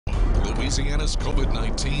Louisiana's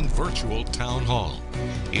COVID-19 virtual town hall.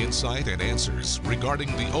 Insight and answers regarding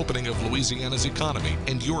the opening of Louisiana's economy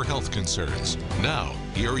and your health concerns. Now,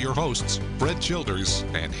 here are your hosts, Fred Childers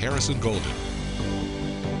and Harrison Golden.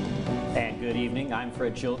 And good evening, I'm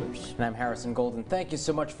Fred Childers. And I'm Harrison Golden. Thank you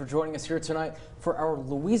so much for joining us here tonight for our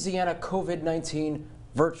Louisiana COVID-19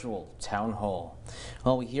 virtual town hall.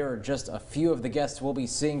 Well, here are just a few of the guests we'll be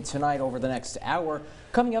seeing tonight over the next hour.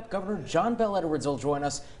 Coming up, Governor John Bel Edwards will join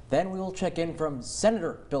us. Then we will check in from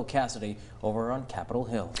Senator Bill Cassidy over on Capitol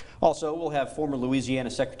Hill. Also, we'll have former Louisiana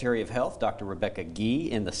Secretary of Health, Dr. Rebeka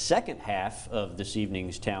in the second half of this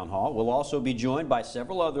evening's town hall. We'll also be joined by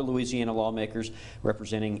several other Louisiana lawmakers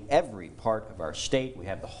representing every part of our state. We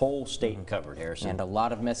have the whole state covered, Harrison. And a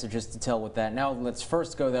lot of messages to tell with that. Now, let's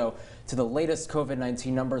first go, though, to the latest COVID-19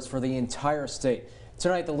 numbers for the entire state.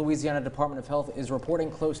 Tonight, the Louisiana Department of Health is reporting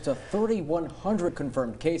close to 3,100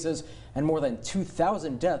 confirmed cases and more than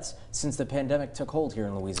 2,000 deaths since the pandemic took hold here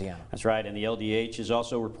in Louisiana. That's right, and the LDH is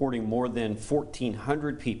also reporting more than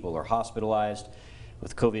 1,400 people are hospitalized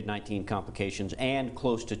with COVID-19 complications, and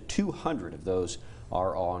close to 200 of those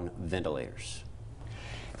are on ventilators.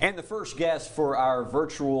 And the first guest for our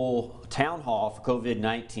virtual town hall for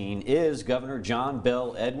COVID-19 is Governor John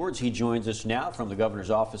Bel Edwards. He joins us now from the Governor's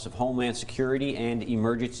Office of Homeland Security and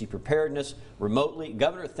Emergency Preparedness remotely.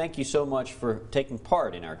 Governor, thank you so much for taking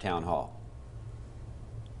part in our town hall.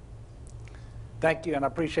 Thank you, and I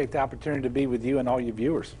appreciate the opportunity to be with you and all your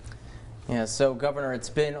viewers. Yeah, so Governor, it's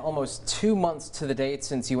been almost 2 months to the date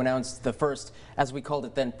since you announced the first, as we called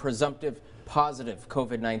it then, presumptive positive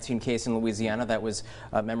COVID-19 case in Louisiana. That was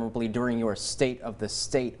memorably during your State of the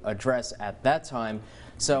State address at that time.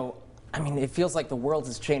 So, I mean, it feels like the world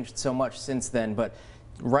has changed so much since then, but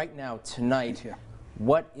right now, tonight,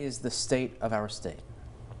 what is the state of our state?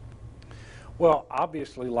 Well,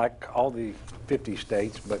 obviously, like all the 50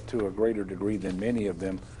 states, but to a greater degree than many of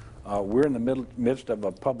them, we're in the midst of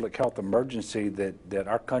a public health emergency that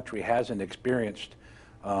our country hasn't experienced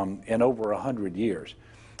in over 100 years.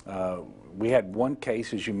 We had one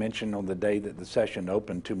case, as you mentioned, on the day that the session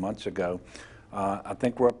opened 2 months ago. I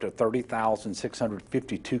think we're up to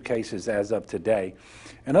 30,652 cases as of today.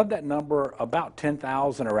 And of that number, about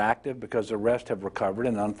 10,000 are active because the rest have recovered,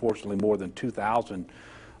 and unfortunately more than 2,000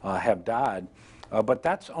 have died. But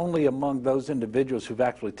that's only among those individuals who've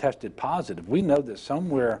actually tested positive. We know that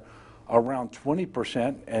somewhere around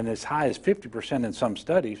 20% and as high as 50% in some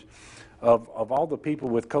studies of all the people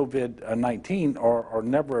with COVID-19 are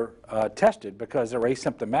never tested because they're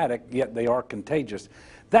asymptomatic, yet they are contagious.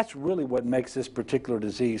 That's really what makes this particular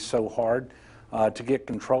disease so hard to get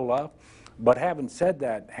control of. But having said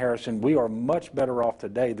that, Harrison, we are much better off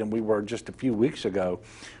today than we were just a few weeks ago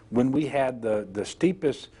when we had the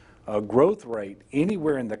steepest growth rate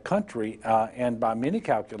anywhere in the country and by many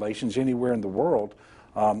calculations anywhere in the world,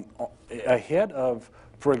 ahead of,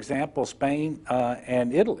 for example, Spain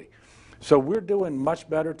and Italy. So we're doing much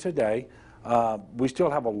better today. We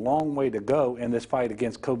still have a long way to go in this fight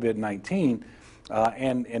against COVID-19,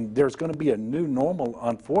 and there's going to be a new normal,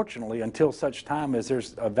 unfortunately, until such time as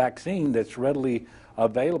there's a vaccine that's readily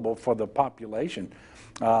available for the population.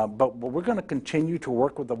 But we're going to continue to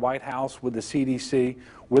work with the White House, with the CDC,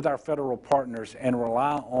 with our federal partners, and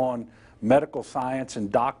rely on medical science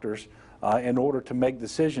and doctors in order to make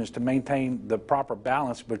decisions to maintain the proper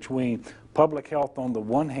balance between public health on the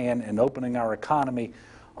one hand and opening our economy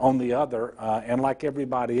on the other. And like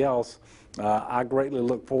everybody else, I greatly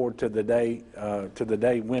look forward to the day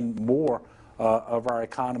when more of our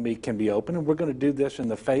economy can be open. And we're going to do this in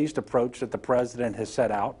the phased approach that the President has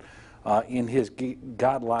set out in his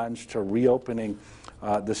guidelines to reopening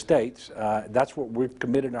the states. That's what we've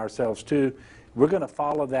committed ourselves to. We're going to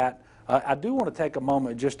follow that. I do want to take a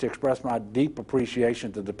moment just to express my deep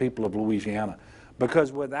appreciation to the people of Louisiana,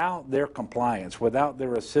 because without their compliance, without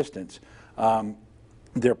their assistance,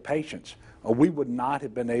 their patience, we would not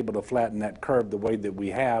have been able to flatten that curve the way that we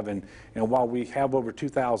have. And while we have over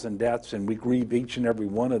 2,000 deaths and we grieve each and every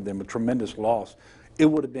one of them a tremendous loss, it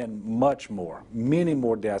would have been much more, many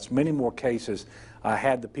more deaths, many more cases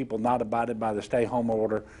had the people not abided by the stay-home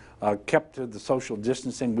order, kept to the social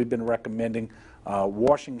distancing we've been recommending,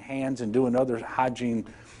 washing hands and doing other hygiene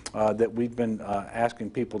that we've been asking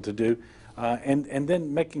people to do, and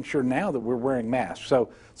then making sure now that we're wearing masks.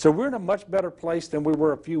 So we're in a much better place than we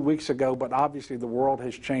were a few weeks ago, but obviously the world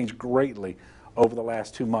has changed greatly over the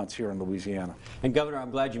last 2 months here in Louisiana. And Governor, I'm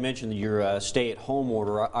glad you mentioned your stay-at-home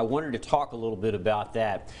order. I wanted to talk a little bit about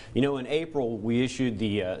that. You know, in April we issued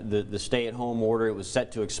the stay-at-home order. It was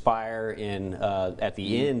set to expire in at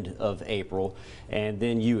the end of April, and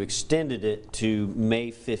then you extended it to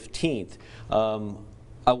May 15th.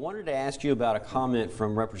 I wanted to ask you about a comment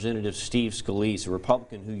from Representative Steve Scalise, a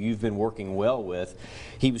Republican who you've been working well with.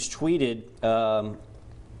 He was tweeted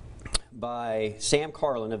by Sam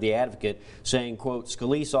Carlin of The Advocate saying, quote,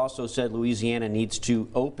 Scalise also said Louisiana needs to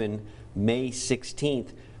open May 16th.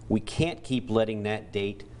 We can't keep letting that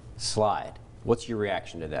date slide. What's your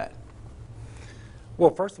reaction to that?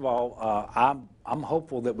 Well, first of all, I'm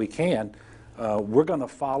hopeful that we can. We're going to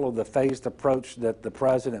follow the phased approach that the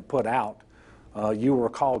president put out. You will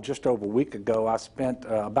recall just over a week ago, I spent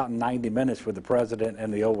about 90 minutes with the president in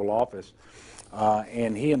the Oval Office.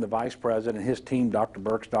 And he and the vice president, his team, Dr.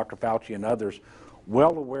 Birx, Dr. Fauci, and others,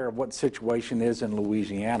 well aware of what the situation is in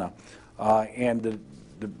Louisiana. And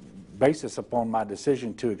the basis upon my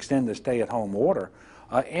decision to extend the stay-at-home order,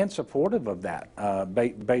 and supportive of that,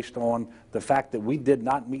 based on the fact that we did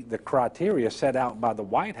not meet the criteria set out by the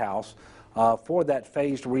White House for that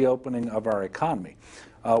phased reopening of our economy.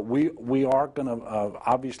 We are going to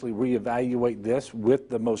obviously reevaluate this with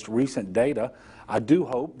the most recent data. I do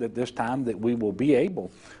hope that this time that we will be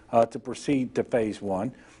able to proceed to phase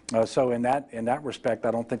one. So in that respect,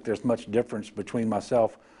 I don't think there's much difference between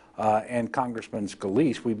myself and Congressman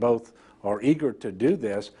Scalise. We both are eager to do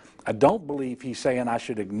this. I don't believe he's saying I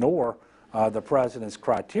should ignore the president's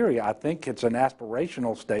criteria. I think it's an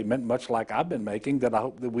aspirational statement, much like I've been making, that I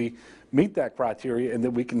hope that we meet that criteria and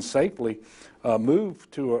that we can safely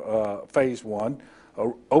move to phase one,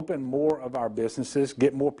 open more of our businesses,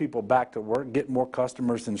 get more people back to work, get more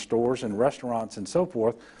customers in stores and restaurants and so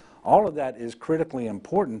forth. All of that is critically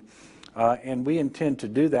important, and we intend to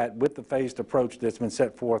do that with the phased approach that's been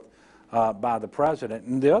set forth by the president.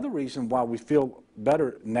 And the other reason why we feel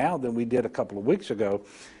better now than we did a couple of weeks ago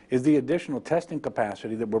is the additional testing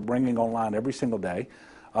capacity that we're bringing online every single day,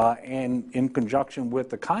 and in conjunction with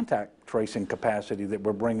the contact tracing capacity that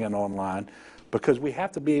we're bringing online, because we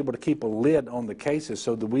have to be able to keep a lid on the cases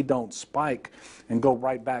so that we don't spike and go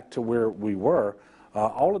right back to where we were.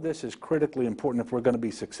 All of this is critically important if we're going to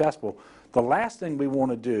be successful. The last thing we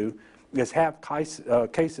want to do is have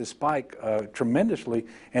cases spike tremendously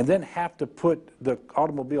and then have to put the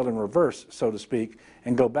automobile in reverse, so to speak,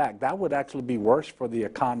 and go back. That would actually be worse for the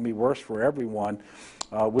economy, worse for everyone,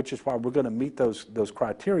 which is why we're going to meet those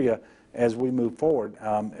criteria as we move forward.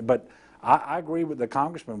 But I agree with the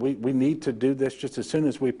congressman. We need to do this just as soon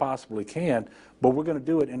as we possibly can, but we're going to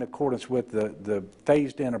do it in accordance with the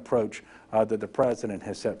phased-in approach that the president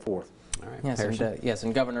has set forth. All right. Yes,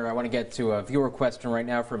 and Governor, I want to get to a viewer question right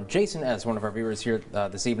now from Jason S., one of our viewers here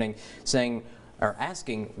this evening,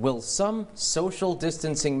 asking, will some social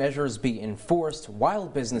distancing measures be enforced while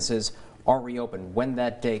businesses are reopened when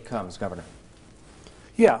that day comes, Governor?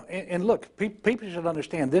 Yeah, and look, people should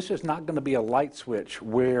understand this is not going to be a light switch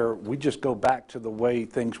where we just go back to the way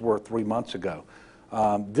things were 3 months ago.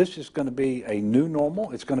 This is going to be a new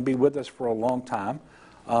normal. It's going to be with us for a long time.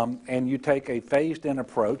 And you take a phased-in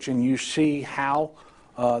approach and you see how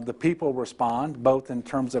the people respond, both in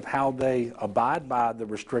terms of how they abide by the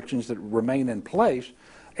restrictions that remain in place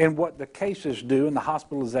and what the cases do and the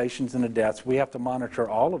hospitalizations and the deaths. We have to monitor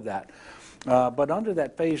all of that. But under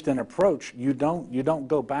that phased-in approach, you don't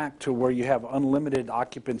go back to where you have unlimited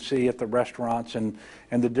occupancy at the restaurants and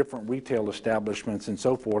the different retail establishments and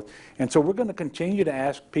so forth. And so we're going to continue to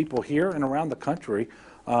ask people here and around the country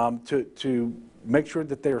to make sure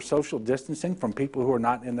that they are social distancing from people who are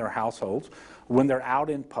not in their households. When they're out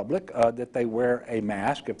in public, that they wear a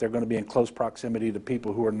mask if they're going to be in close proximity to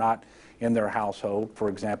people who are not in their household, for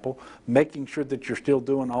example. Making sure that you're still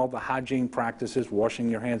doing all the hygiene practices, washing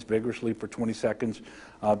your hands vigorously for 20 seconds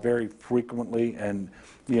very frequently, and,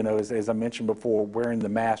 you know, as I mentioned before, wearing the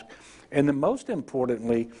mask. And then most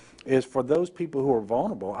importantly is for those people who are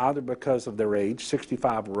vulnerable, either because of their age,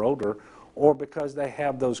 65 or older, or because they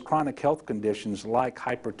have those chronic health conditions like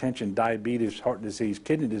hypertension, diabetes, heart disease,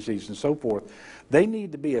 kidney disease, and so forth. They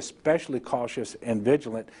need to be especially cautious and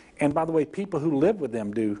vigilant. And by the way, people who live with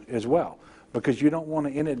them do as well, because you don't want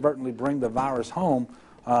to inadvertently bring the virus home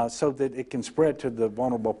so that it can spread to the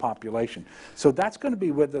vulnerable population. So that's going to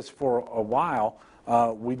be with us for a while.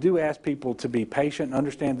 We do ask people to be patient and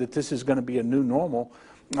understand that this is going to be a new normal.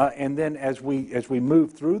 And then as we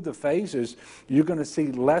move through the phases, you're going to see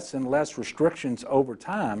less and less restrictions over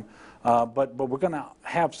time. But we're going to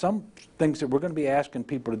have some things that we're going to be asking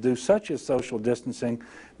people to do, such as social distancing,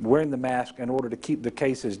 wearing the mask in order to keep the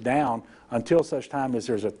cases down until such time as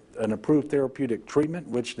there's an approved therapeutic treatment,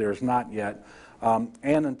 which there's not yet,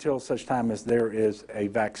 and until such time as there is a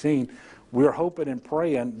vaccine. We're hoping and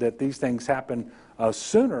praying that these things happen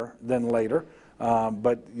sooner than later.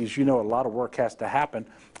 But as you know, a lot of work has to happen.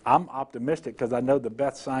 I'm optimistic because I know the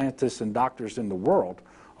best scientists and doctors in the world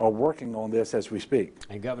are working on this as we speak.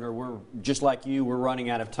 And Governor, we're just like you, we're running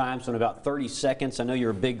out of time, so in about 30 seconds, I know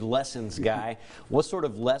you're a big lessons guy. What sort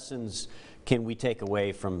of lessons can we take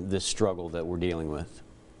away from this struggle that we're dealing with?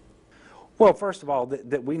 Well, first of all,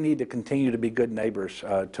 that we need to continue to be good neighbors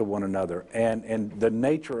to one another. And the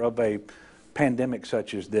nature of a pandemic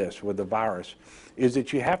such as this with the virus is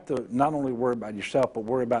that you have to not only worry about yourself, but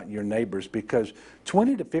worry about your neighbors, because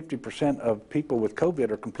 20 to 50% of people with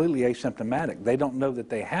COVID are completely asymptomatic. They don't know that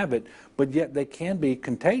they have it, but yet they can be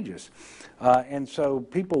contagious. And so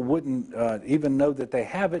people wouldn't even know that they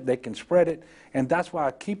have it. They can spread it. And that's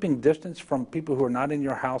why keeping distance from people who are not in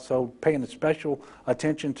your household, paying special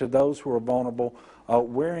attention to those who are vulnerable,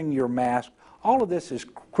 wearing your mask, all of this is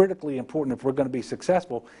critically important if we're going to be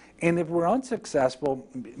successful. And if we're unsuccessful,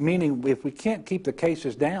 meaning if we can't keep the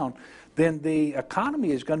cases down, then the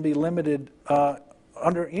economy is going to be limited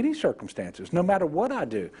under any circumstances, no matter what I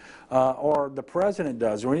do, or the president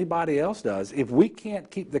does, or anybody else does. If we can't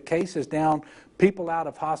keep the cases down, people out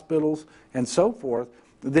of hospitals and so forth,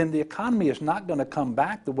 then the economy is not going to come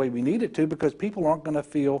back the way we need it to, because people aren't going to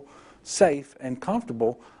feel safe and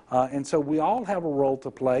comfortable. And so we all have a role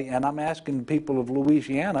to play, and I'm asking the people of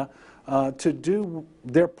Louisiana to do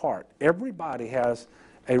their part. Everybody has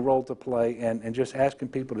a role to play, and just asking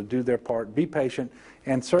people to do their part, be patient,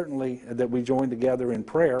 and certainly that we join together in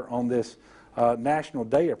prayer on this National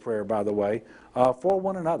Day of Prayer, by the way, for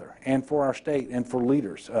one another and for our state and for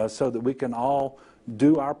leaders, so that we can all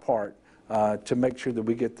do our part to make sure that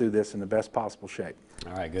we get through this in the best possible shape.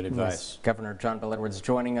 All right, good advice. Yes. Governor John Bel Edwards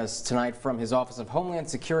joining us tonight from his Office of Homeland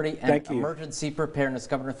Security and Emergency Preparedness.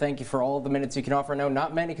 Governor, thank you for all of the minutes you can offer. No,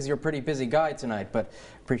 not many, because you're a pretty busy guy tonight, but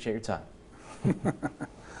appreciate your time.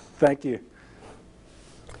 Thank you.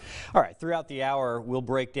 All right, throughout the hour, we'll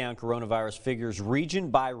break down coronavirus figures region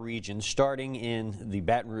by region, starting in the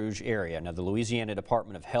Baton Rouge area. Now, the Louisiana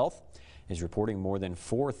Department of Health is reporting more than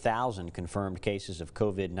 4,000 confirmed cases of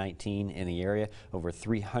COVID-19 in the area, over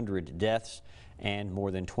 300 deaths, and more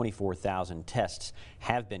than 24,000 tests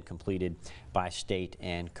have been completed by state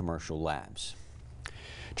and commercial labs.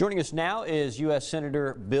 Joining us now is U.S.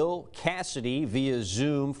 Senator Bill Cassidy via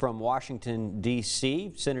Zoom from Washington,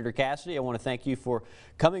 D.C. Senator Cassidy, I want to thank you for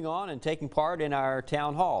coming on and taking part in our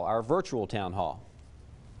town hall, our virtual town hall.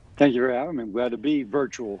 Thank you for having me. I'm glad to be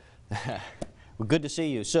virtual. Well, good to see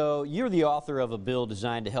you. So you're the author of a bill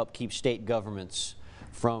designed to help keep state governments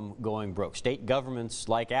from going broke. State governments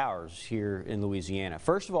like ours here in Louisiana.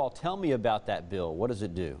 First of all, tell me about that bill. What does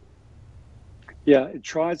it do? Yeah, it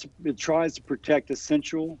tries to protect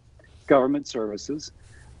essential government services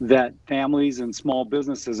that families and small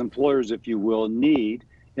businesses, employers, if you will, need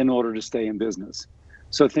in order to stay in business.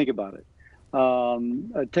 So think about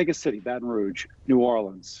it. Take a city, Baton Rouge, New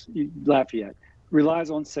Orleans, Lafayette, relies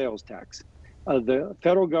on sales tax. The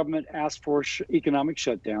federal government asks for economic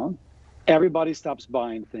shutdown. Everybody stops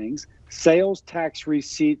buying things. Sales tax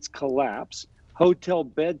receipts collapse. Hotel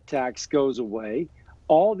bed tax goes away.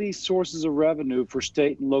 All these sources of revenue for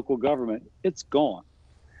state and local government, it's gone.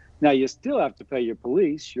 Now, you still have to pay your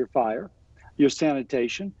police, your fire, your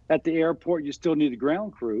sanitation. At the airport, you still need a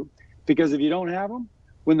ground crew, because if you don't have them,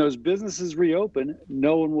 when those businesses reopen,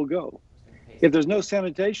 no one will go. If there's no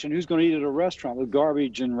sanitation, who's going to eat at a restaurant with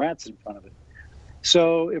garbage and rats in front of it?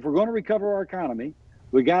 So if we're going to recover our economy,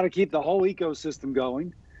 we got to keep the whole ecosystem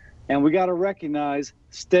going, and we got to recognize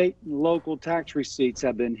state and local tax receipts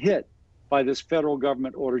have been hit by this federal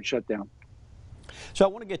government ordered shutdown. So I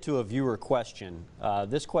want to get to a viewer question.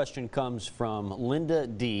 This question comes from Linda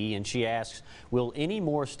D, and she asks, will any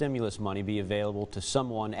more stimulus money be available to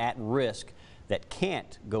someone at risk that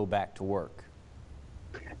can't go back to work?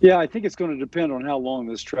 Yeah, I think it's going to depend on how long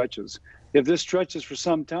this stretches. If this stretches for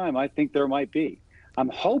some time, I think there might be. I'm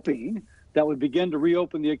hoping that we begin to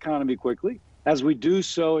reopen the economy quickly. As we do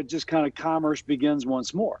so, it just kind of commerce begins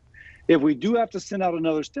once more. If we do have to send out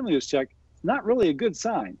another stimulus check, not really a good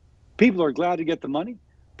sign. People are glad to get the money,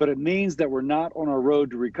 but it means that we're not on our road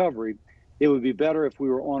to recovery. It would be better if we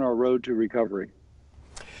were on our road to recovery.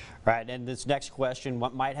 Right, and this next question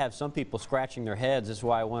might have some people scratching their heads. This is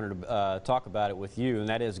why I wanted to talk about it with you, and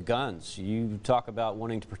that is guns. You talk about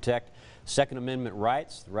wanting to protect Second Amendment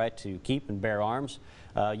rights, the right to keep and bear arms.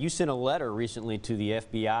 You sent a letter recently to the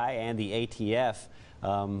FBI and the ATF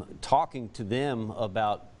talking to them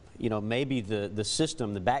about, you know, maybe the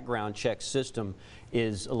system, the background check system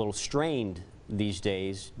is a little strained these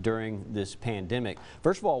days during this pandemic.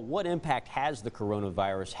 First of all, what impact has the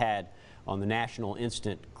coronavirus had on the national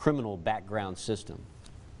instant criminal background system?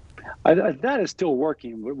 That is still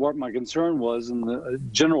working. What my concern was, and the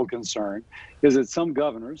general concern, is that some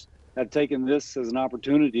governors have taken this as an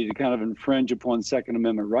opportunity to kind of infringe upon Second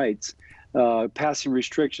Amendment rights, passing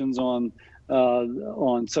restrictions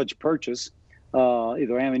on such purchase,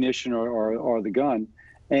 either ammunition or the gun.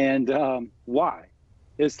 And why?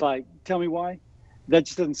 It's like, tell me why? That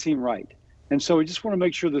just doesn't seem right. And so we just want to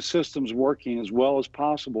make sure the system's working as well as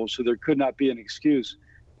possible so there could not be an excuse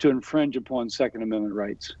to infringe upon Second Amendment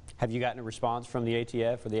rights. Have you gotten a response from the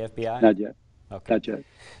ATF or the FBI? Not yet. Okay. Not yet.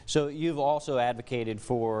 So you've also advocated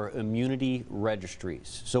for immunity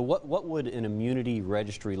registries. So what would an immunity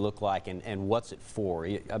registry look like, and what's it for?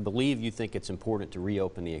 I believe you think it's important to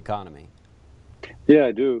reopen the economy. Yeah,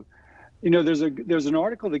 I do. You know, there's an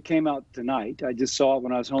article that came out tonight. I just saw it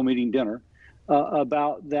when I was home eating dinner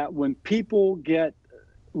about that when people get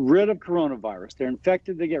rid of coronavirus, they're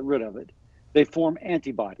infected, they get rid of it, they form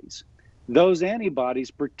antibodies. Those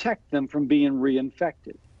antibodies protect them from being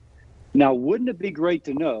reinfected. Now, wouldn't it be great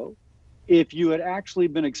to know if you had actually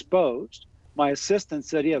been exposed? My assistant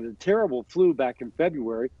said he had a terrible flu back in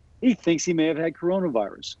February. He thinks he may have had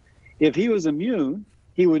coronavirus. If he was immune,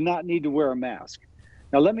 he would not need to wear a mask.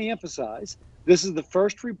 Now, let me emphasize, this is the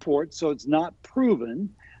first report, so it's not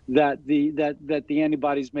proven that the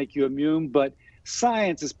antibodies make you immune, but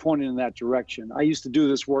science is pointing in that direction. I used to do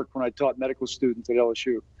this work when I taught medical students at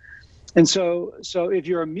LSU. And so if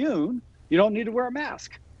you're immune, you don't need to wear a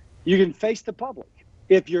mask. You can face the public.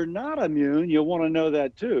 If you're not immune, you'll want to know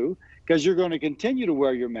that too, because you're going to continue to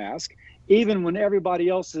wear your mask. Even when everybody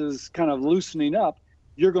else is kind of loosening up,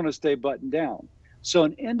 you're going to stay buttoned down. So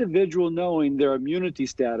an individual knowing their immunity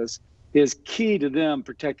status is key to them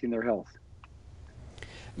protecting their health.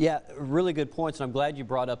 Yeah, really good points, and I'm glad you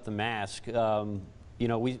brought up the mask. You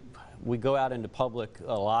know, we go out into public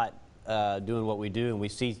a lot doing what we do, and we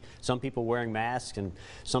see some people wearing masks and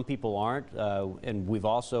some people aren't. And we've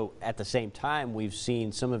also, at the same time, we've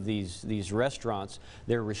seen some of these restaurants,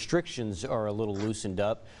 their restrictions are a little loosened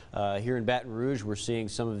up. Here in Baton Rouge, we're seeing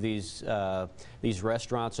some of these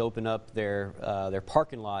restaurants open up their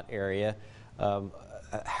parking lot area.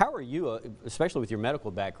 How are you, especially with your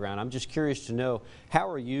medical background, I'm just curious to know, how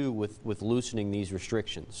are you with loosening these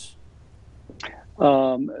restrictions?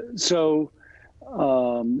 There's a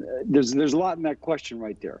lot in that question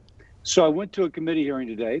right there. So I went to a committee hearing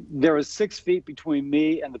today. There is 6 feet between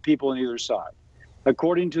me and the people on either side.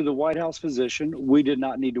 According to the White House physician, we did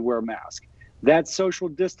not need to wear a mask. That social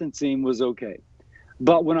distancing was okay.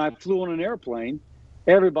 But when I flew on an airplane,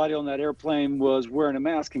 everybody on that airplane was wearing a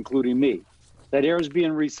mask, including me. That air is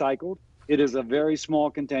being recycled. It is a very small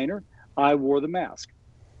container. I wore the mask.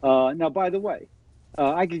 Now, by the way,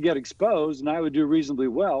 I could get exposed and I would do reasonably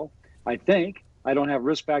well. I think I don't have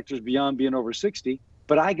risk factors beyond being over 60,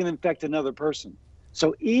 but I can infect another person.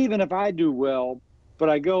 So even if I do well, but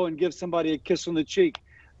I go and give somebody a kiss on the cheek,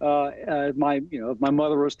 if my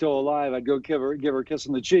mother was still alive, I'd go give her a kiss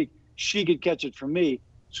on the cheek. She could catch it from me.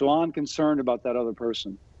 So I'm concerned about that other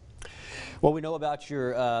person. Well, we know about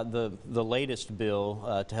your the latest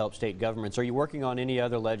bill to help state governments. Are you working on any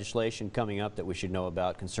other legislation coming up that we should know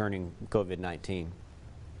about concerning COVID-19?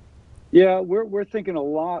 Yeah, we're thinking a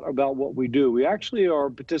lot about what we do. We actually are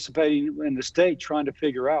participating in the state trying to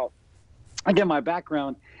figure out. Again, my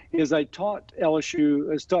background is I taught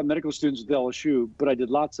medical students at LSU, but I did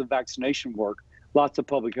lots of vaccination work, lots of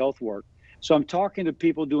public health work. So I'm talking to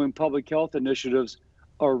people doing public health initiatives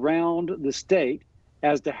around the state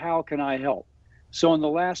as to how can I help. So in the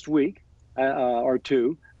last week or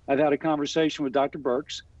two, I've had a conversation with Dr.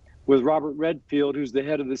 Birx, with Robert Redfield, who's the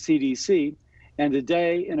head of the CDC, and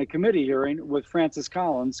today in a committee hearing with Francis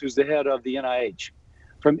Collins, who's the head of the NIH.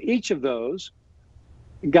 From each of those,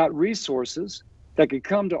 got resources that could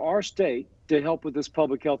come to our state to help with this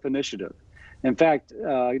public health initiative. In fact,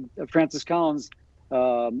 Francis Collins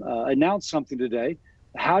announced something today.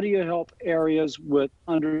 How do you help areas with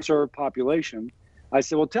underserved population? I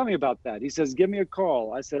said, well, tell me about that. He says, give me a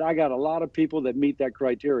call. I said, I got a lot of people that meet that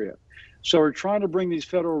criteria. So we're trying to bring these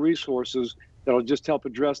federal resources that'll just help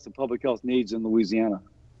address the public health needs in Louisiana.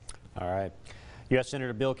 All right. U.S.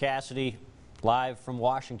 Senator Bill Cassidy, live from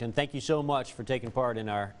Washington. Thank you so much for taking part in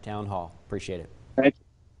our town hall. Appreciate it. Thank you.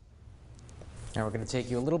 Now we're going to take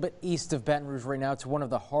you a little bit east of Baton Rouge right now to one of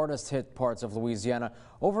the hardest hit parts of Louisiana.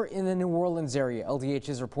 Over in the New Orleans area, LDH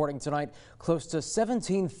is reporting tonight close to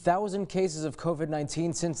 17,000 cases of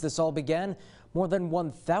COVID-19 since this all began. More than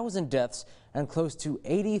 1,000 deaths and close to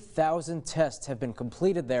 80,000 tests have been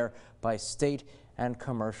completed there by state and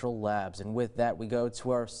commercial labs. And with that, we go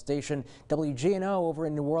to our station WGNO over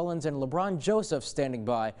in New Orleans, and LeBron Joseph standing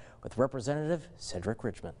by with Representative Cedric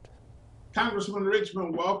Richmond. Congressman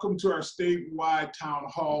Richmond, welcome to our statewide town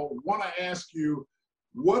hall. Want to ask you,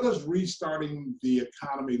 What does restarting the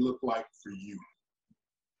economy look like for you?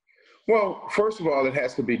 Well, first of all, it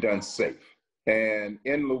has to be done safe. And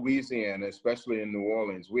in Louisiana, especially in New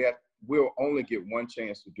Orleans, we'll only get one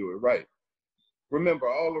chance to do it right. Remember,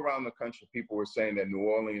 all around the country, people were saying that New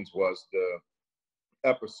Orleans was the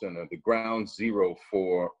epicenter, the ground zero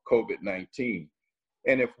for COVID-19.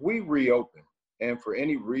 And if we reopen, and for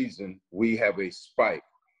any reason we have a spike,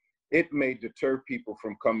 it may deter people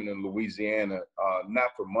from coming to Louisiana, not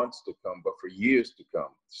for months to come, but for years to come,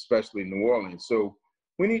 especially New Orleans. So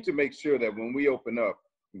we need to make sure that when we open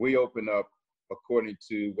up according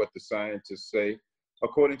to what the scientists say,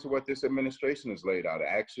 according to what this administration has laid out.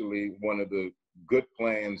 Actually, one of the good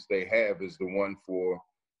plans they have is the one for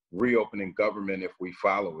reopening government if we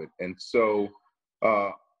follow it. And so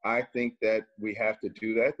I think that we have to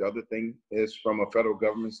do that. The other thing is, from a federal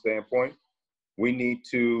government standpoint, we need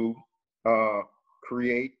to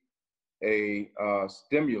create a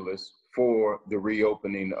stimulus for the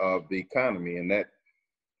reopening of the economy. And that,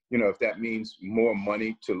 if that means more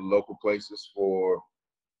money to local places for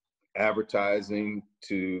advertising,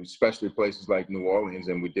 to especially places like New Orleans,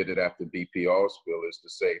 and we did it after BP oil spill, is to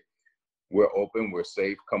say, we're open, we're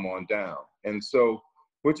safe, come on down. And so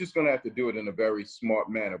we're just gonna have to do it in a very smart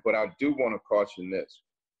manner. But I do wanna caution this.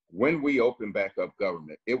 When we open back up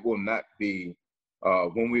government, it will not be,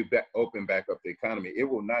 when we open back up the economy, it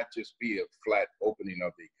will not just be a flat opening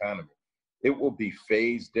of the economy. It will be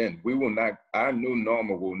phased in. We will not, our new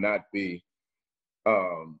normal will not be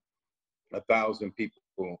 1,000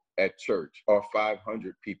 people at church or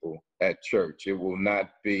 500 people at church. It will not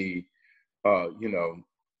be,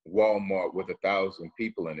 Walmart with 1,000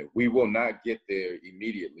 people in it. We will not get there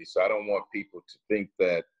immediately. So I don't want people to think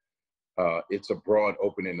that it's a broad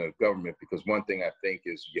opening of government, because one thing I think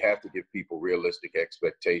is you have to give people realistic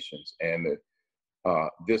expectations, and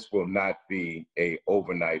this will not be a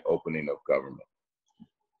overnight opening of government.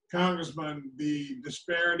 Congressman, the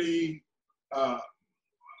disparity of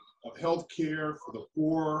health care for the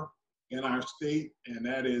poor in our state, and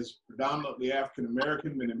that is predominantly African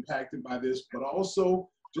American, been impacted by this, but also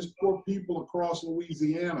just poor people across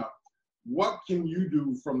Louisiana. What can you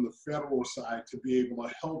do from the federal side to be able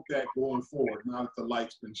to help that going forward, now that the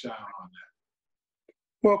light's been shined on that?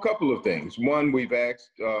 Well, a couple of things. One, we've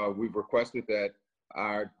requested that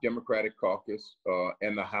our Democratic caucus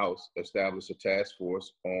and the House establish a task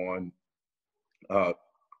force on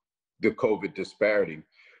the COVID disparity.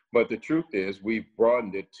 But the truth is, we've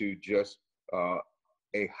broadened it to just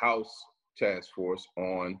a House task force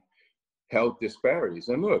on health disparities.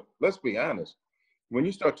 And look, let's be honest. When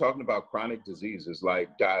you start talking about chronic diseases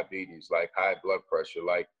like diabetes, like high blood pressure,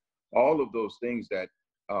 like all of those things that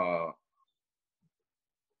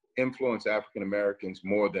influence African Americans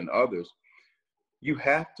more than others, you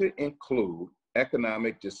have to include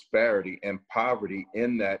economic disparity and poverty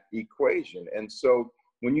in that equation. And so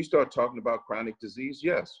when you start talking about chronic disease,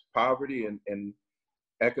 yes, poverty and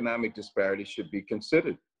economic disparity should be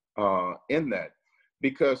considered in that.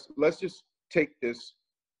 Because let's just take this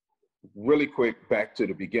really quick back to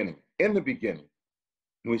the beginning. In the beginning,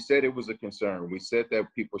 we said it was a concern. We said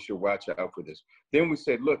that people should watch out for this. Then we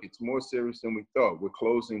said, look, it's more serious than we thought. We're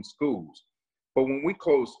closing schools. But when we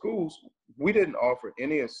closed schools, we didn't offer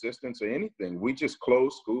any assistance or anything. We just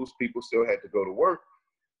closed schools. People still had to go to work.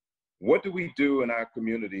 What do we do in our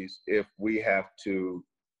communities if we have to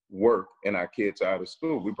work and our kids are out of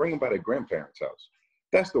school? We bring them by their grandparents' house.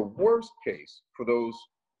 That's the worst case for those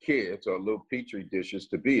kids or little petri dishes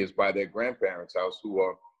to be, is by their grandparents' house, who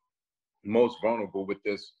are most vulnerable with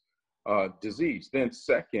this disease. Then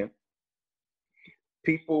second,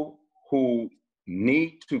 people who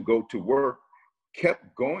need to go to work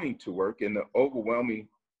kept going to work, and the overwhelming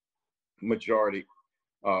majority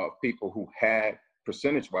of people who had,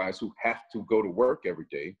 percentage-wise, who have to go to work every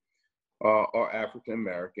day are African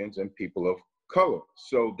Americans and people of color.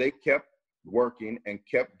 So they kept working and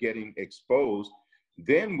kept getting exposed.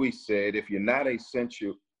 Then we said, if you're not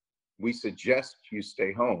essential, we suggest you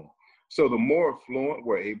stay home. So the more affluent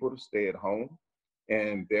were able to stay at home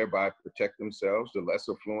and thereby protect themselves. The less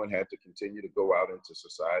affluent had to continue to go out into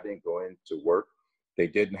society and go into work. They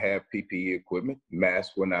didn't have PPE equipment.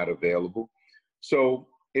 Masks were not available. So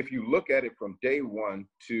if you look at it from day one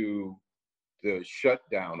to the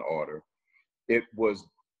shutdown order, it was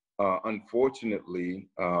unfortunately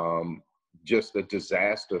just a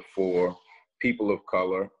disaster for people of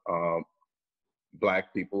color,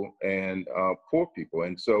 Black people, and poor people.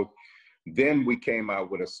 And so then we came out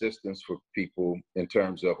with assistance for people in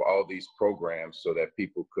terms of all these programs so that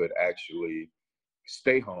people could actually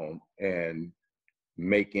stay home and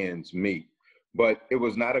make ends meet. But it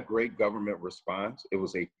was not a great government response. It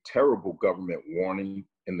was a terrible government warning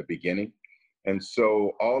in the beginning. And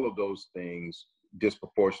so all of those things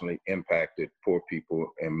disproportionately impacted poor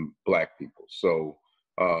people and Black people. So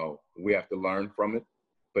we have to learn from it.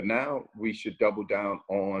 But now we should double down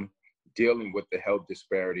on dealing with the health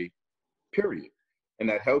disparity, period. And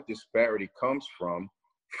that health disparity comes from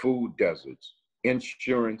food deserts,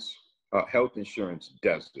 insurance, health insurance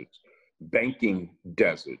deserts, banking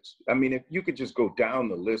deserts. I mean, if you could just go down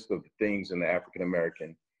the list of things in the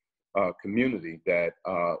African-American community that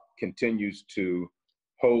continues to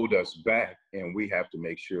hold us back, and we have to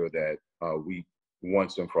make sure that we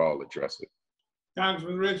once and for all address it.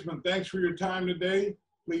 Congressman Richmond, thanks for your time today.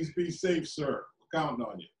 Please be safe, sir. We're counting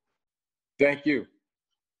on you. Thank you.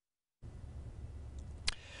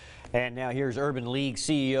 And now here's Urban League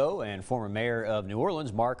CEO and former mayor of New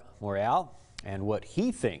Orleans, Mark Morreale, and what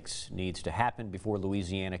he thinks needs to happen before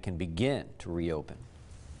Louisiana can begin to reopen.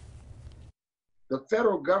 The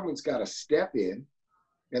federal government's got to step in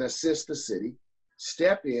and assist the city,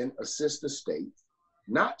 step in, assist the state,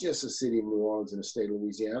 not just the city of New Orleans and the state of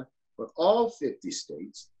Louisiana, but all 50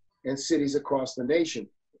 states and cities across the nation.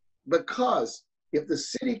 Because if the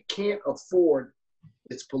city can't afford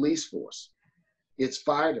its police force, its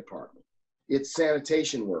fire department, its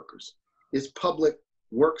sanitation workers, its public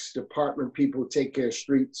works department people who take care of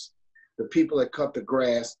streets, the people that cut the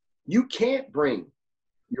grass, you can't bring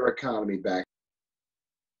your economy back.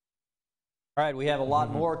 All right, we have a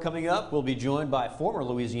lot more coming up. We'll be joined by former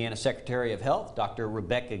Louisiana Secretary of Health, Dr.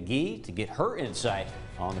 Rebeka to get her insight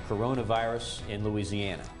on the coronavirus in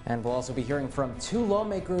Louisiana. And we'll also be hearing from 2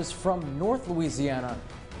 lawmakers from North Louisiana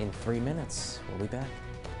in 3 minutes. We'll be back.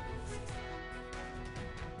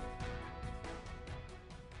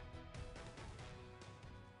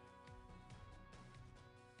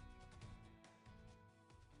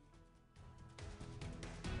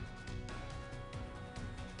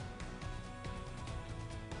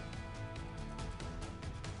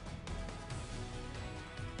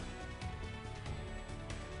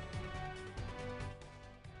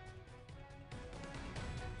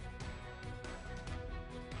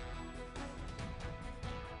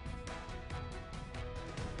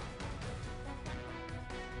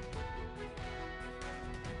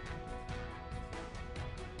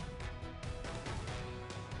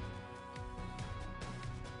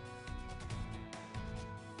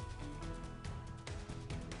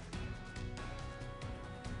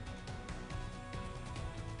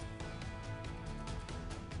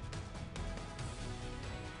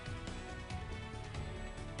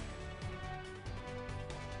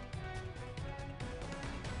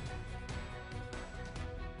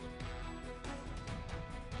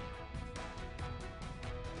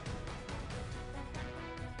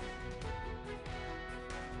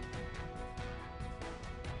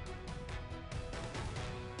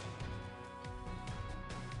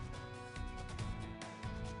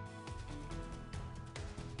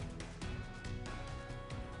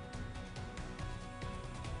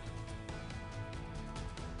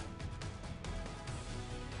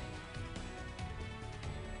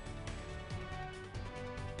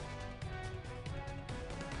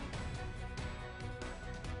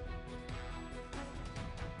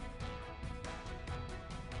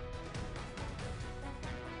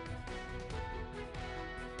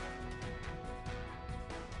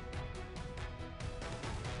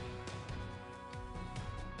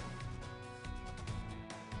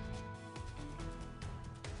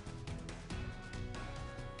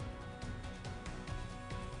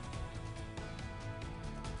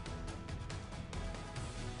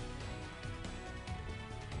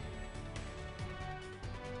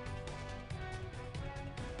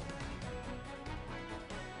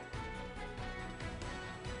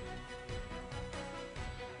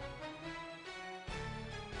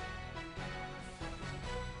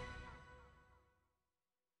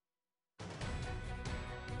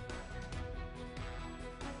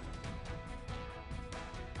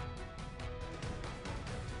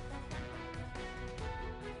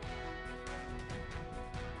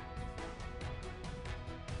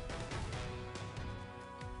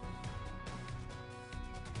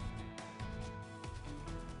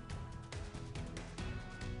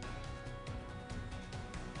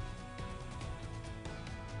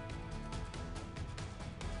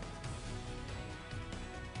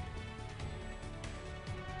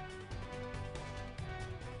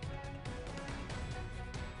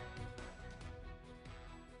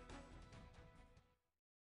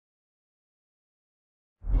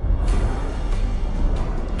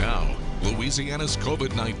 Louisiana's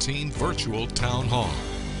COVID-19 virtual town hall.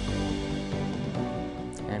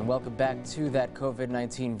 And welcome back to that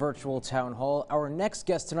COVID-19 virtual town hall. Our next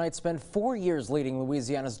guest tonight spent 4 years leading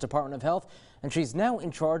Louisiana's Department of Health, and she's now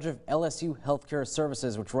in charge of LSU Healthcare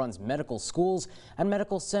Services, which runs medical schools and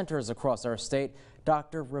medical centers across our state.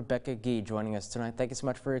 Dr. Rebeka Gee joining us tonight. Thank you so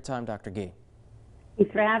much for your time, Dr. Gee.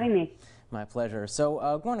 Thanks for having me. My pleasure. So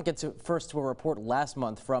I want to get first to a report last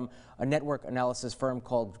month from a network analysis firm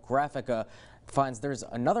called Graphica. Finds there's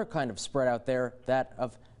another kind of spread out there, that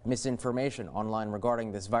of misinformation online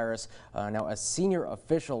regarding this virus. Now, a senior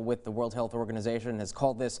official with the World Health Organization has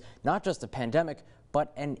called this not just a pandemic,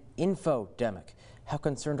 but an infodemic. How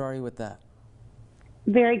concerned are you with that?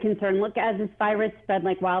 Very concerned. Look, as this virus spread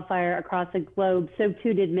like wildfire across the globe, so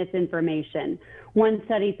too did misinformation. One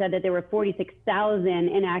study said that there were 46,000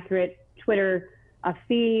 inaccurate Twitter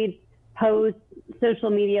feeds, posts, social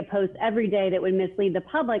media posts every day that would mislead the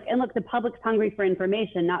public. And look, the public's hungry for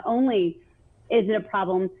information. Not only is it a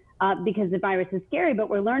problem because the virus is scary, but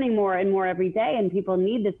we're learning more and more every day, and people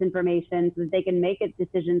need this information so that they can make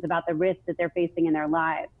decisions about the risks that they're facing in their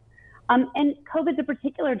lives. And COVID's a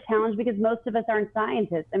particular challenge because most of us aren't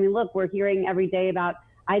scientists. I mean, look, we're hearing every day about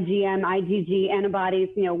IgM, IgG antibodies,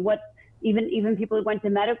 even people who went to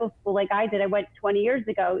medical school like I did, I went 20 years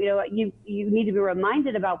ago, you need to be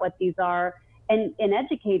reminded about what these are and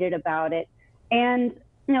educated about it. And,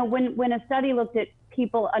 when a study looked at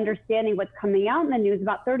people understanding what's coming out in the news,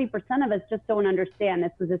 about 30% of us just don't understand.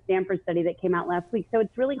 This was a Stanford study that came out last week. So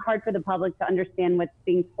it's really hard for the public to understand what's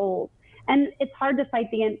being told. And it's hard to fight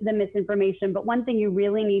the misinformation, but one thing you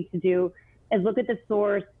really need to do is look at the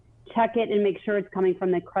source, check it, and make sure it's coming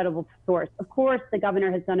from the credible source. Of course, the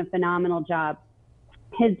governor has done a phenomenal job.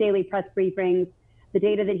 His daily press briefings, the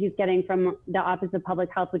data that he's getting from the Office of Public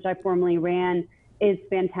Health, which I formerly ran, is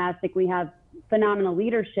fantastic. We have phenomenal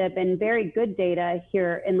leadership and very good data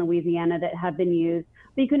here in Louisiana that have been used.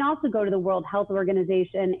 But you can also go to the World Health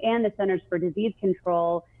Organization and the Centers for Disease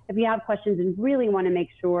Control if you have questions and really want to make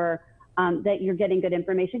sure that you're getting good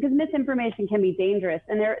information, because misinformation can be dangerous.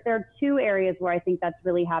 And there are two areas where I think that's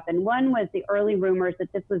really happened. One was the early rumors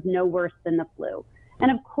that this was no worse than the flu.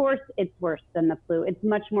 And of course it's worse than the flu. It's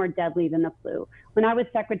much more deadly than the flu. When I was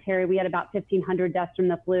secretary, we had about 1,500 deaths from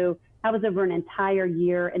the flu. That was over an entire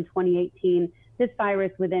year in 2018. This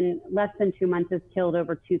virus within less than 2 months has killed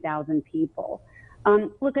over 2,000 people.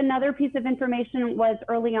 Look, another piece of information was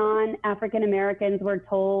early on, African Americans were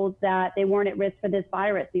told that they weren't at risk for this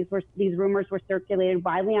virus. These rumors were circulated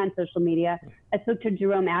widely on social media. I spoke to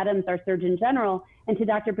Jerome Adams, our Surgeon General, and to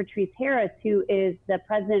Dr. Patrice Harris, who is the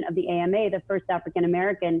president of the AMA, the first African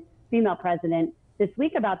American female president, this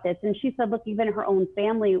week about this. And she said, look, even her own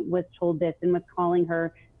family was told this and was calling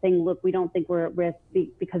her, saying, look, we don't think we're at risk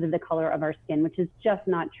because of the color of our skin, which is just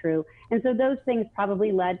not true. And so those things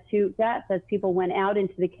probably led to deaths as people went out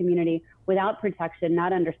into the community without protection,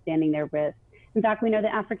 not understanding their risk. In fact, we know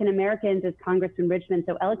that African Americans, as Congressman Richmond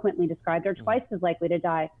so eloquently described, are twice as likely to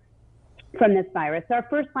die from this virus. So our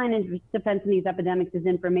first line of defense in these epidemics is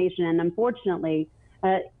information. And unfortunately,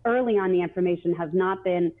 early on, the information has not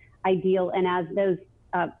been ideal. And as those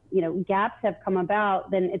gaps have come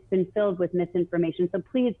about, then it's been filled with misinformation. So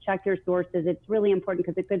please check your sources. It's really important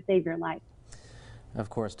because it could save your life. Of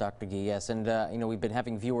course, Dr. Gee, yes. And, we've been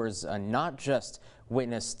having viewers not just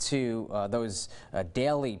witness to those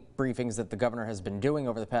daily briefings that the governor has been doing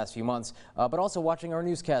over the past few months, but also watching our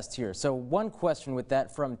newscast here. So one question with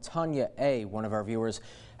that from Tanya A., one of our viewers.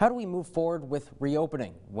 How do we move forward with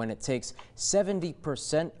reopening when it takes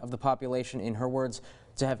 70% of the population, in her words,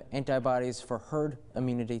 to have antibodies for herd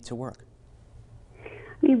immunity to work?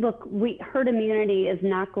 I mean, look, herd immunity is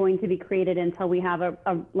not going to be created until we have a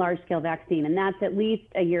large-scale vaccine, and that's at least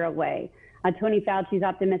a year away. Tony Fauci's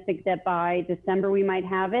optimistic that by December we might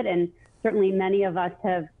have it, and certainly many of us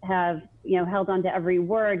have held on to every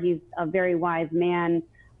word. He's a very wise man,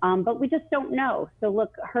 but we just don't know. So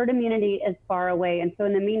look, herd immunity is far away, and so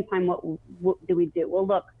in the meantime, what do we do? Well,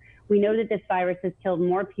 look, we know that this virus has killed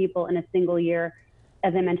more people in a single year,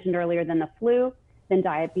 as I mentioned earlier, than the flu, than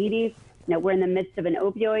diabetes. We're in the midst of an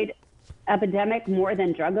opioid epidemic, more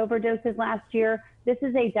than drug overdoses last year. This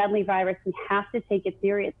is a deadly virus. We have to take it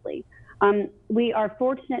seriously. We are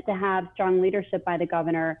fortunate to have strong leadership by the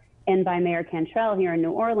governor and by Mayor Cantrell here in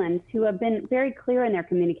New Orleans, who have been very clear in their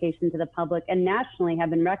communication to the public and nationally have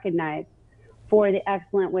been recognized for the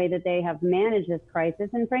excellent way that they have managed this crisis.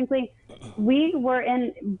 And frankly, we were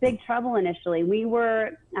in big trouble initially. We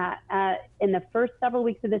were, in the first several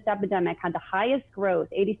weeks of this epidemic, had the highest growth,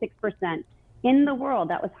 86%, in the world.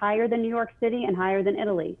 That was higher than New York City and higher than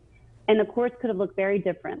Italy. And the course could have looked very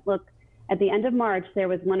different. Look, at the end of March, there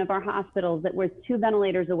was one of our hospitals that was 2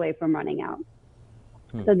 ventilators away from running out.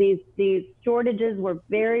 So these shortages were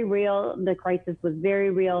very real. The crisis was very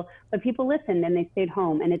real, but people listened and they stayed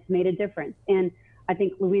home, and it's made a difference. And I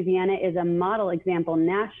think Louisiana is a model example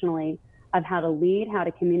nationally of how to lead, how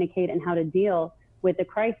to communicate, and how to deal with the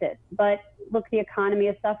crisis. But look, the economy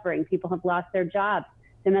is suffering. People have lost their jobs.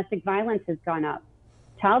 Domestic violence has gone up.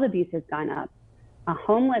 Child abuse has gone up.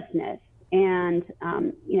 Homelessness and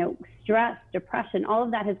stress, depression, all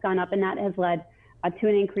of that has gone up, and that has led to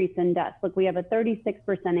an increase in deaths. Look, we have a 36%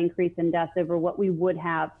 increase in deaths over what we would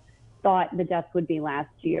have thought the deaths would be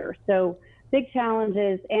last year. So big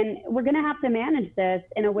challenges, and we're going to have to manage this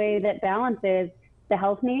in a way that balances the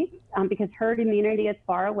health needs, because herd immunity is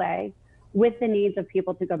far away, with the needs of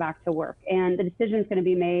people to go back to work. And the decision is going to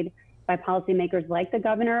be made by policymakers like the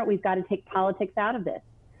governor. We've got to take politics out of this.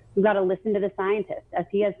 We've got to listen to the scientists, as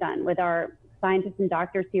he has done with our scientists and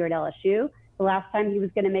doctors here at LSU. The last time he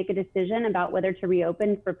was going to make a decision about whether to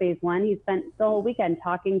reopen for phase 1, he spent the whole weekend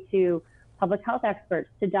talking to public health experts,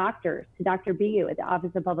 to doctors, to Dr. Bu at the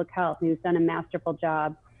Office of Public Health, who's done a masterful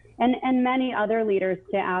job, and many other leaders,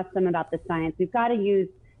 to ask them about the science. We've got to use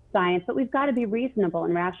science, but we've got to be reasonable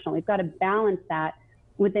and rational. We've got to balance that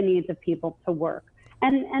with the needs of people to work.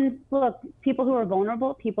 And look, people who are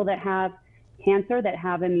vulnerable, people that have cancer, that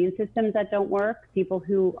have immune systems that don't work, people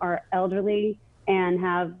who are elderly and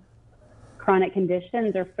have chronic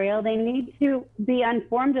conditions or frail, they need to be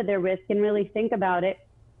informed of their risk and really think about it.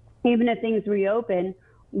 Even if things reopen,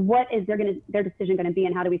 what is their decision going to be,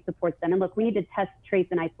 and how do we support them? And look, we need to test, trace,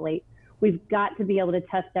 and isolate. We've got to be able to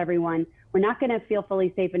test everyone. We're not going to feel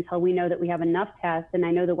fully safe until we know that we have enough tests. And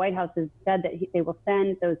I know the White House has said that they will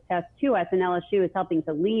send those tests to us, and LSU is helping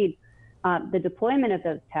to lead the deployment of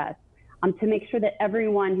those tests to make sure that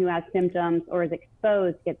everyone who has symptoms or is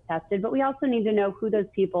exposed gets tested. But we also need to know who those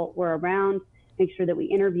people were around, make sure that we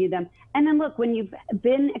interview them. And then look, when you've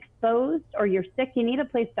been exposed or you're sick, you need a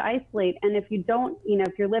place to isolate. And if you don't,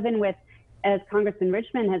 if you're living with, as Congressman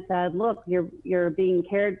Richmond has said, look, you're being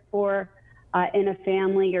cared for in a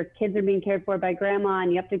family, your kids are being cared for by grandma,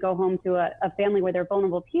 and you have to go home to a family where there are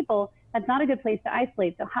vulnerable people, that's not a good place to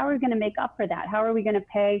isolate. So how are we going to make up for that? How are we going to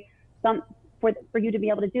pay for you to be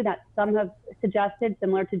able to do that? Some have suggested,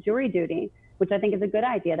 similar to jury duty, which I think is a good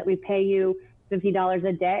idea, that we pay you $50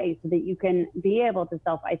 a day so that you can be able to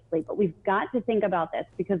self-isolate. But we've got to think about this,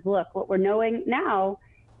 because look, what we're knowing now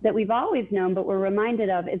that we've always known, but we're reminded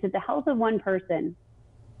of, is that the health of one person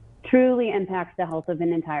truly impacts the health of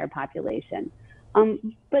an entire population.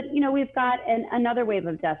 But we've got another wave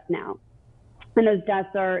of deaths now. And those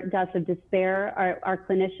deaths are deaths of despair. Our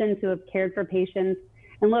clinicians who have cared for patients,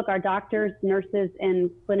 and look, our doctors, nurses, and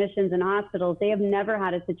clinicians in hospitals, they have never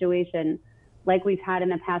had a situation like we've had in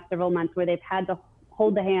the past several months, where they've had to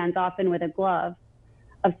hold the hands, often with a glove,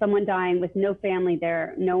 of someone dying with no family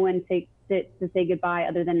there, no one to say goodbye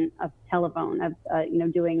other than a telephone, of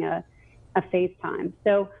doing a FaceTime.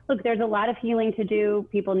 So look, there's a lot of healing to do.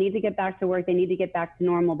 People need to get back to work. They need to get back to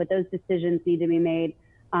normal, but those decisions need to be made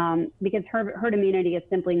because herd immunity is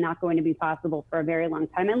simply not going to be possible for a very long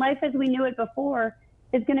time. And life as we knew it before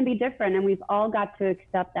is going to be different, and we've all got to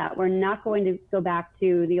accept that. We're not going to go back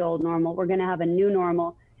to the old normal. We're going to have a new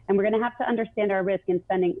normal, and we're going to have to understand our risk, and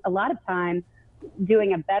spending a lot of time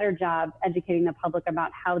doing a better job educating the public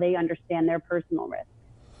about how they understand their personal risk.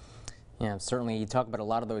 Yeah, certainly you talk about a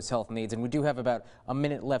lot of those health needs, and we do have about a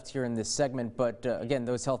minute left here in this segment, but again,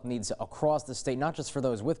 those health needs across the state, not just for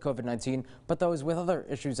those with COVID-19, but those with other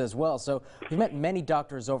issues as well. So we've met many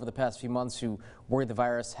doctors over the past few months who worry the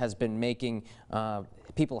virus has been making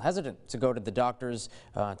people hesitant to go to the doctors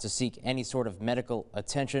to seek any sort of medical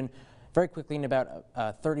attention. Very quickly, in about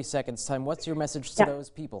 30 seconds time, what's your message to those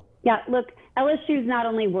people? Yeah, look, LSU's not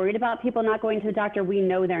only worried about people not going to the doctor, we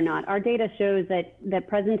know they're not. Our data shows that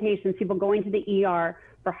presentations, people going to the ER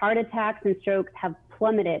for heart attacks and strokes, have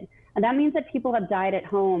plummeted. And that means that people have died at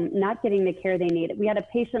home, not getting the care they need. We had a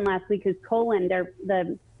patient last week whose colon,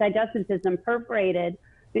 the digestive system perforated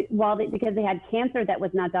because they had cancer that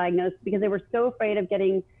was not diagnosed, because they were so afraid of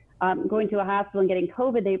going to a hospital and getting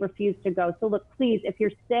COVID, they refused to go. So look, please, if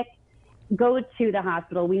you're sick, go to the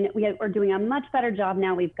hospital. We're doing a much better job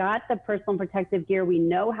now. We've got the personal protective gear. We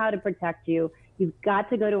know how to protect you. You've got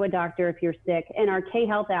to go to a doctor if you're sick. And our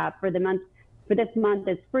K-Health app for this month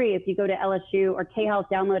is free. If you go to LSU or K-Health,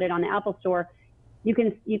 download it on the Apple Store, you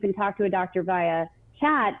can talk to a doctor via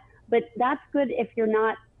chat. But that's good if you're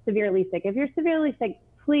not severely sick. If you're severely sick,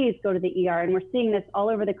 please go to the ER. And we're seeing this all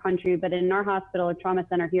over the country, but in our hospital or trauma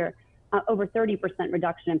center here, over 30%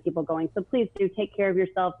 reduction in people going. So please do take care of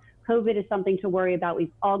yourself. COVID is something to worry about.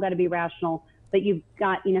 We've all got to be rational, but you've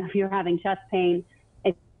got, if you're having chest pain,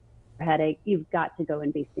 a headache, you've got to go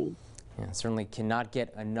and be seen. Yeah, certainly cannot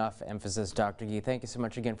get enough emphasis, Dr. Gee. Thank you so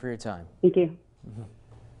much again for your time. Thank you.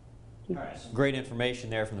 All right, some great information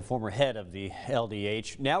there from the former head of the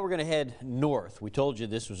LDH. Now we're going to head north. We told you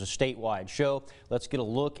this was a statewide show. Let's get a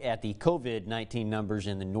look at the COVID-19 numbers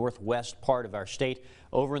in the northwest part of our state.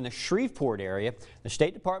 Over in the Shreveport area, the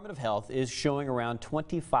State Department of Health is showing around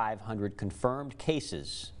 2,500 confirmed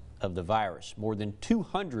cases of the virus. More than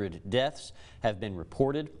 200 deaths have been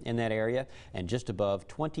reported in that area, and just above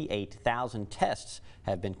 28,000 tests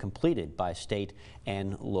have been completed by state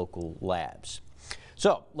and local labs.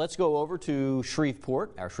 So let's go over to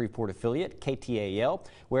Shreveport, our Shreveport affiliate, KTAL,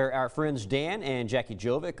 where our friends Dan and Jackie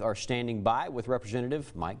Jovic are standing by with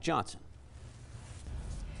Representative Mike Johnson.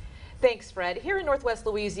 Thanks, Fred. Here in Northwest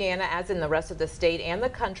Louisiana, as in the rest of the state and the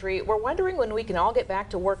country, we're wondering when we can all get back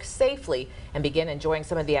to work safely and begin enjoying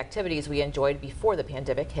some of the activities we enjoyed before the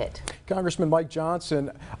pandemic hit. Congressman Mike Johnson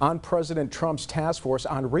on President Trump's task force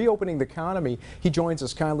on reopening the economy. He joins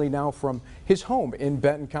us kindly now from his home in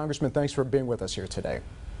Benton. Congressman, thanks for being with us here today.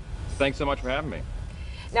 Thanks so much for having me.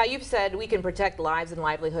 Now, you've said we can protect lives and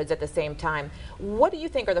livelihoods at the same time. What do you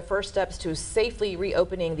think are the first steps to safely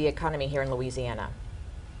reopening the economy here in Louisiana?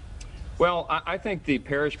 Well, I think the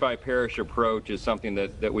parish-by-parish approach is something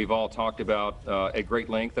that we've all talked about at great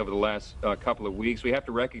length over the last couple of weeks. We have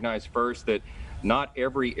to recognize first that not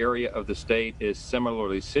every area of the state is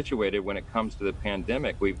similarly situated when it comes to the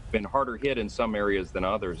pandemic. We've been harder hit in some areas than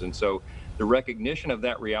others, and so the recognition of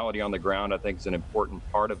that reality on the ground, I think, is an important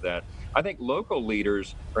part of that. I think local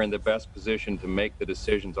leaders are in the best position to make the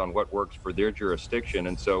decisions on what works for their jurisdiction,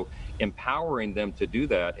 and so empowering them to do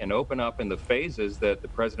that and open up in the phases that the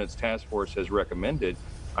President's task force has recommended,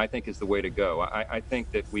 I think is the way to go. I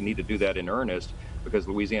think that we need to do that in earnest because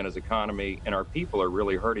Louisiana's economy and our people are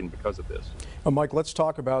really hurting because of this. Well, Mike, let's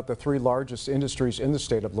talk about the three largest industries in the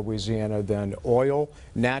state of Louisiana, then oil,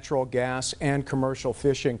 natural gas, and commercial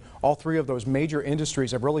fishing. All three of those major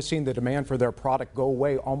industries have really seen the demand for their product go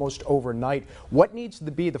away almost overnight. What needs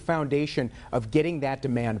to be the foundation of getting that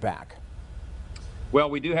demand back? Well,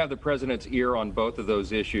 we do have the President's ear on both of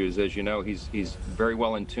those issues. As you know, he's very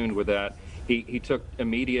well in tune with that. He took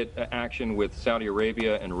immediate action with Saudi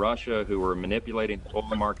Arabia and Russia, who were manipulating the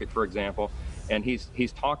oil market, for example. And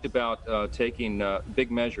he's talked about taking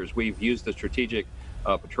big measures. We've used the Strategic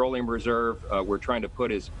Petroleum Reserve. We're trying to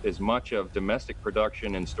put as much of domestic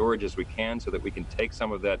production and storage as we can so that we can take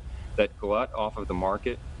some of that glut off of the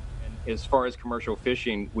market. As far as commercial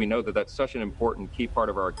fishing, we know that that's such an important key part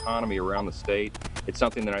of our economy around the state. It's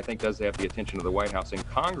something that I think does have the attention of the White House and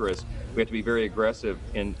Congress. We have to be very aggressive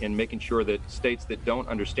in making sure that states that don't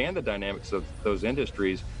understand the dynamics of those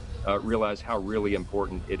industries realize how really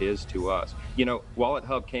important it is to us. You know, Wallet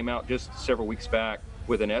Hub came out just several weeks back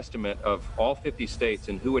with an estimate of all 50 states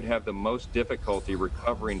and who would have the most difficulty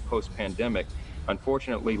recovering post-pandemic.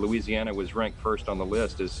 Unfortunately, Louisiana was ranked first on the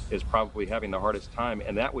list as probably having the hardest time,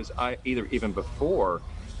 and that was even before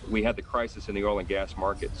we had the crisis in the oil and gas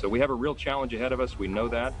market. So we have a real challenge ahead of us. We know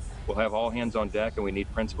that. We'll have all hands on deck, and we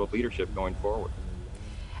need principled leadership going forward.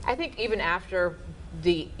 I think even after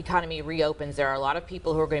the economy reopens, there are a lot of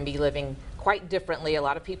people who are going to be living quite differently. A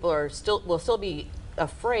lot of people will still be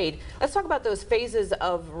afraid. Let's talk about those phases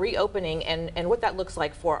of reopening and what that looks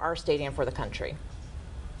like for our state and for the country.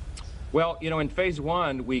 Well, you know, in phase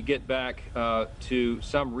one, we get back to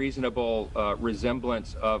some reasonable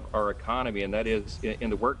resemblance of our economy, and that is in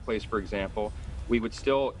the workplace, for example. We would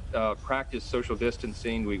still practice social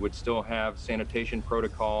distancing. We would still have sanitation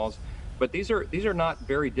protocols, but these are not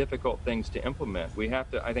very difficult things to implement. We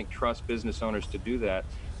have to, I think, trust business owners to do that.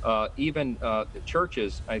 Even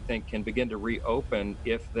churches, I think, can begin to reopen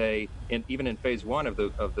if they, even in phase one of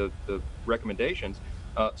the recommendations,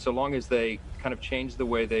 so long as they kind of change the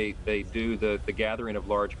way they do the gathering of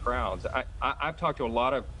large crowds. I've talked to a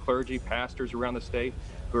lot of clergy, pastors around the state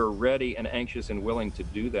who are ready and anxious and willing to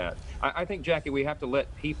do that. I think, Jackie, we have to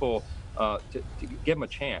let people to give them a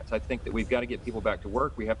chance. I think that we've got to get people back to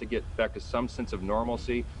work. We have to get back to some sense of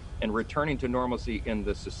normalcy and returning to normalcy in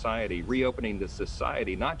the society, reopening the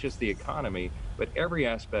society, not just the economy, but every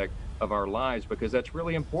aspect of our lives, because that's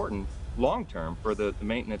really important long-term for the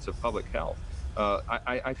maintenance of public health.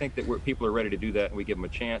 I think that people are ready to do that, and we give them a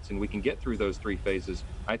chance, and we can get through those three phases,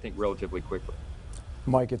 I think, relatively quickly.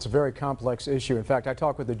 Mike, it's a very complex issue. In fact, I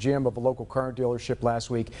talked with the GM of a local car dealership last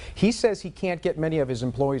week. He says he can't get many of his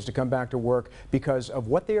employees to come back to work because of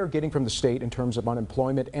what they are getting from the state in terms of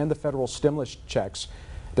unemployment and the federal stimulus checks.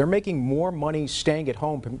 They're making more money staying at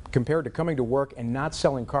home compared to coming to work and not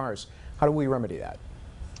selling cars. How do we remedy that?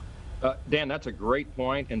 Dan, that's a great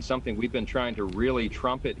point and something we've been trying to really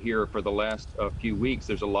trumpet here for the last few weeks.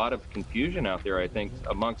 There's a lot of confusion out there, I think,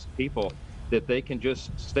 amongst people that they can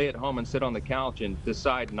just stay at home and sit on the couch and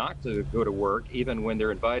decide not to go to work, even when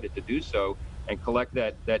they're invited to do so, and collect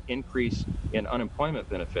that increase in unemployment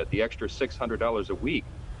benefit, the extra $600 a week,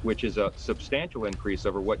 which is a substantial increase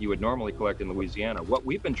over what you would normally collect in Louisiana. What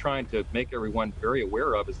we've been trying to make everyone very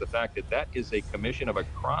aware of is the fact that that is a commission of a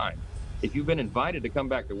crime. If you've been invited to come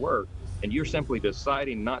back to work and you're simply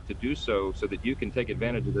deciding not to do so so that you can take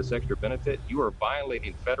advantage of this extra benefit, you are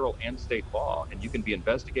violating federal and state law, and you can be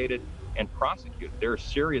investigated and prosecuted. There are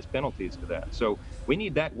serious penalties to that. So we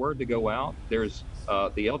need that word to go out. There's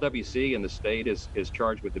the LWC and the state is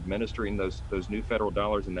charged with administering those new federal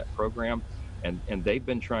dollars in that program. And they've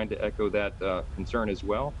been trying to echo that concern as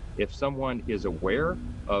well. If someone is aware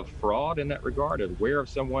of fraud in that regard, aware of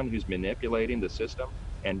someone who's manipulating the system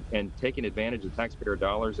and taking advantage of taxpayer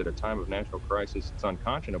dollars at a time of national crisis, it's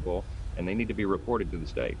unconscionable, and they need to be reported to the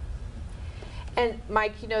state. And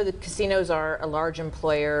Mike, you know, the casinos are a large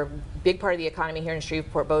employer, big part of the economy here in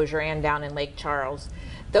Shreveport, Bossier, and down in Lake Charles.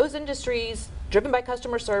 Those industries, driven by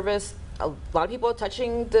customer service, a lot of people are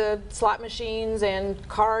touching the slot machines and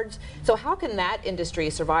cards. So how can that industry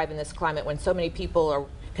survive in this climate when so many people are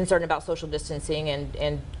concerned about social distancing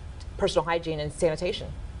and personal hygiene and sanitation?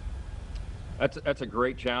 That's a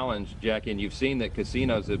great challenge, Jackie, and you've seen that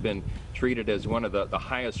casinos have been treated as one of the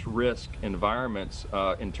highest risk environments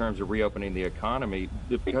in terms of reopening the economy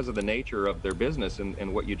because of the nature of their business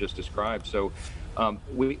and what you just described. So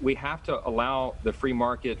we have to allow the free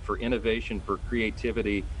market for innovation, for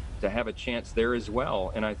creativity, to have a chance there as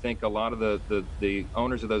well. And I think a lot of the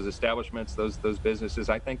owners of those establishments, those businesses,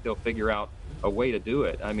 I think they'll figure out a way to do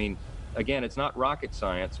it. I mean, again, it's not rocket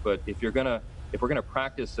science, but if we're going to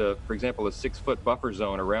practice, for example, a 6-foot buffer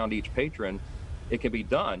zone around each patron, it can be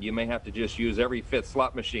done. You may have to just use every 5th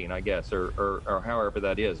slot machine, I guess, or however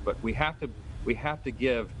that is. But we have to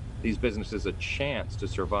give these businesses a chance to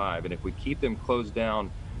survive. And if we keep them closed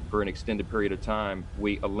down for an extended period of time,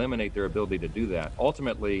 we eliminate their ability to do that.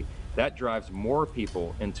 Ultimately, that drives more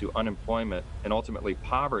people into unemployment and ultimately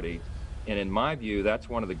poverty. And in my view, that's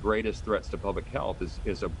one of the greatest threats to public health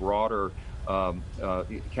is a broader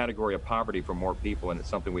category of poverty for more people, and it's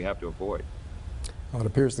something we have to avoid. Well, it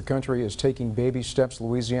appears the country is taking baby steps.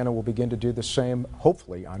 Louisiana will begin to do the same,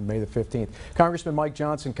 hopefully, on May the 15th. Congressman Mike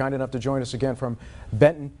Johnson, kind enough to join us again from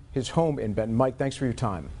Benton, his home in Benton. Mike, thanks for your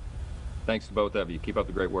time. Thanks to both of you. Keep up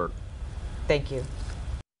the great work. Thank you.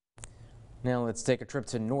 Now let's take a trip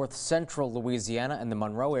to north central Louisiana and the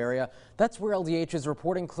Monroe area. That's where LDH is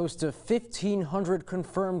reporting close to 1,500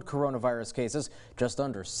 confirmed coronavirus cases, just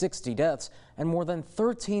under 60 deaths, and more than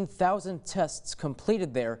 13,000 tests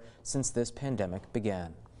completed there since this pandemic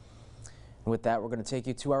began. With that, we're going to take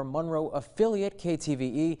you to our Monroe affiliate,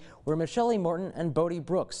 KTVE, where Michelle Morton and Bodie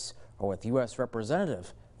Brooks are with U.S.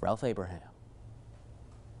 Representative Ralph Abraham.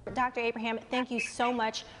 Dr. Abraham, thank you so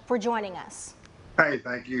much for joining us. Hey,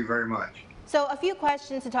 thank you very much. So a few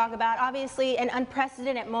questions to talk about. Obviously, an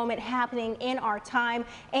unprecedented moment happening in our time.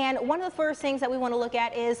 And one of the first things that we want to look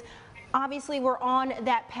at is, obviously, we're on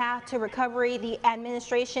that path to recovery. The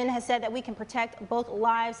administration has said that we can protect both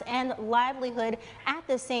lives and livelihood at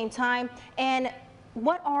the same time. And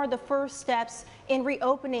what are the first steps in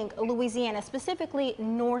reopening Louisiana, specifically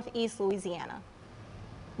Northeast Louisiana?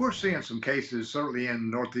 We're seeing some cases certainly in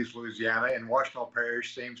Northeast Louisiana, and Washtenaw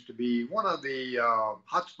Parish seems to be one of the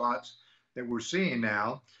hotspots that we're seeing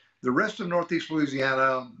now. The rest of Northeast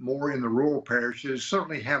Louisiana, more in the rural parishes,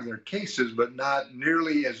 certainly have their cases, but not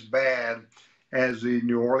nearly as bad as the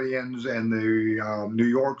New Orleans and the New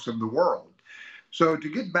Yorks of the world. So to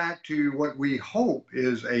get back to what we hope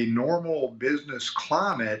is a normal business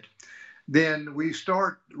climate, then we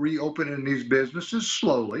start reopening these businesses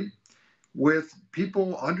slowly, with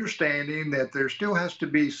people understanding that there still has to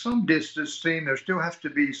be some distancing, there still has to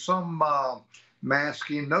be some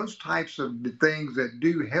masking, those types of things that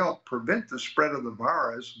do help prevent the spread of the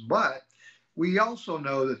virus. But we also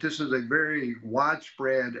know that this is a very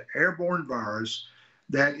widespread airborne virus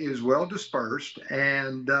that is well dispersed,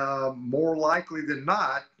 and more likely than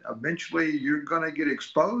not, eventually you're going to get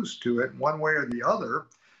exposed to it one way or the other,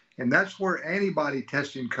 and that's where antibody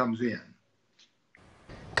testing comes in.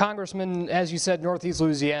 Congressman, as you said, Northeast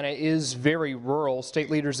Louisiana is very rural. State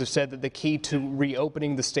leaders have said that the key to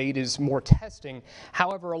reopening the state is more testing.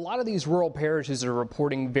 However, a lot of these rural parishes are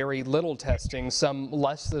reporting very little testing, some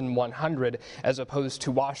less than 100, as opposed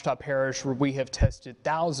to Washtenaw Parish, where we have tested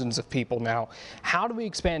thousands of people now. How do we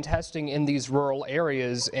expand testing in these rural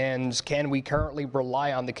areas, and can we currently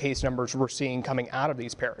rely on the case numbers we're seeing coming out of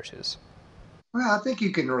these parishes? Well, I think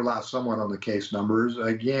you can rely somewhat on the case numbers.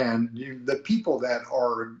 Again, the people that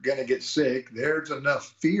are going to get sick, there's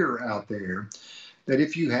enough fear out there that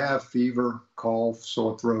if you have fever, cough,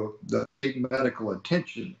 sore throat, the medical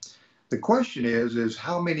attention. The question is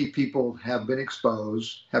how many people have been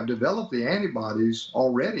exposed, have developed the antibodies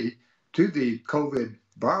already to the COVID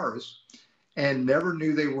virus and never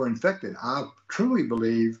knew they were infected. I truly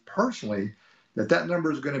believe personally that that number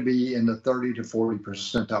is going to be in the 30 to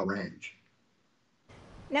 40% range.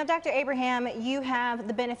 Now, Dr. Abraham, you have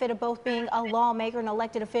the benefit of both being a lawmaker, an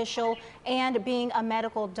elected official, and being a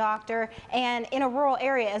medical doctor, and in a rural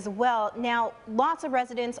area as well. Now, lots of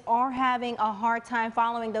residents are having a hard time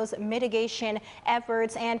following those mitigation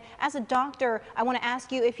efforts. And as a doctor, I want to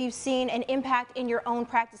ask you if you've seen an impact in your own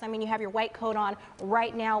practice. I mean, you have your white coat on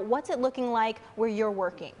right now. What's it looking like where you're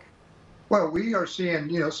working? Well, we are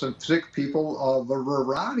seeing, some sick people of a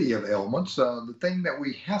variety of ailments. The thing that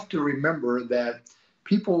we have to remember that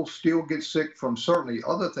people still get sick from certainly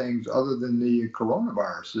other things other than the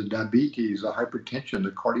coronavirus, the diabetes, the hypertension, the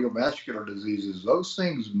cardiovascular diseases. Those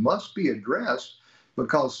things must be addressed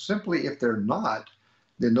because simply if they're not,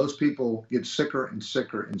 then those people get sicker and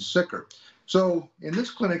sicker and sicker. So in this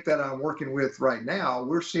clinic that I'm working with right now,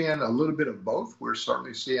 we're seeing a little bit of both. We're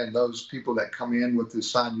certainly seeing those people that come in with the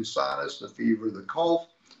sinusitis, the fever, the cough,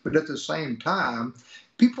 but at the same time,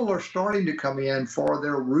 people are starting to come in for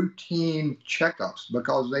their routine checkups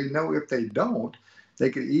because they know if they don't, they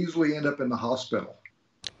could easily end up in the hospital.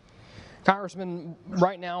 Congressman,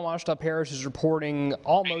 right now, Ouachita Parish is reporting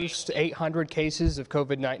almost 800 cases of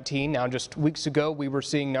COVID-19. Now, just weeks ago, we were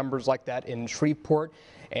seeing numbers like that in Shreveport,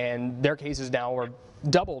 and their cases now are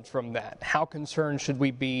doubled from that. How concerned should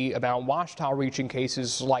we be about Ouachita reaching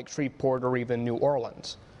cases like Shreveport or even New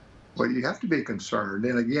Orleans? Well, you have to be concerned.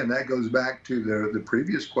 And again, that goes back to the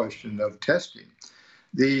previous question of testing.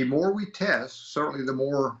 The more we test, certainly the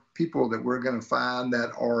more people that we're going to find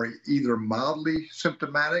that are either mildly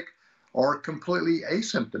symptomatic or completely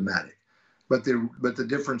asymptomatic. But the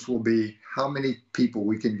difference will be how many people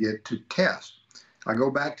we can get to test. I go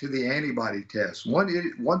back to the antibody test.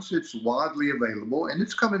 Once it's widely available, and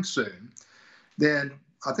it's coming soon, then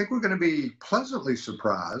I think we're going to be pleasantly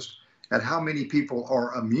surprised at how many people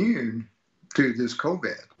are immune to this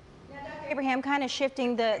COVID. Abraham, kind of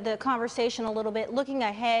shifting the conversation a little bit, looking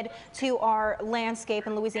ahead to our landscape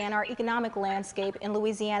in Louisiana, our economic landscape in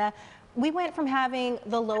Louisiana. We went from having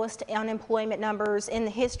the lowest unemployment numbers in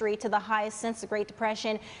the history to the highest since the Great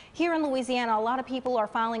Depression. Here in Louisiana, a lot of people are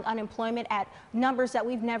filing unemployment at numbers that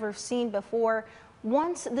we've never seen before.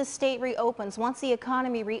 Once the state reopens, once the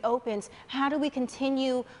economy reopens, how do we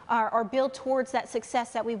continue or build towards that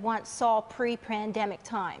success that we once saw pre-pandemic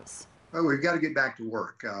times? Well, we've got to get back to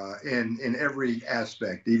work in every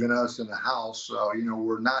aspect. Even us in the House,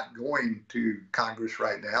 we're not going to Congress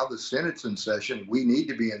right now. The Senate's in session. We need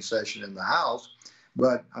to be in session in the House,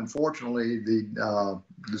 but unfortunately, the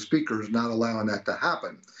Speaker is not allowing that to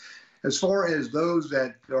happen. As far as those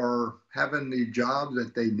that are having the jobs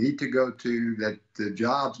that they need to go to, that the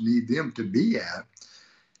jobs need them to be at,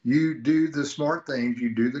 you do the smart things, you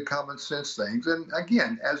do the common sense things. And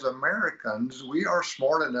again, as Americans, we are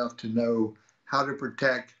smart enough to know how to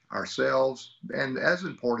protect ourselves and, as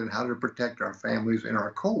important, how to protect our families and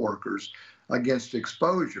our coworkers against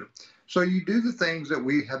exposure. So you do the things that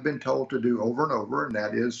we have been told to do over and over, and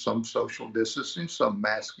that is some social distancing, some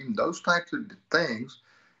masking, those types of things.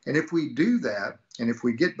 And if we do that, and if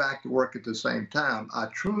we get back to work at the same time, I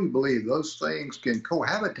truly believe those things can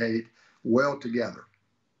cohabitate well together.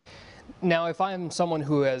 Now, if I'm someone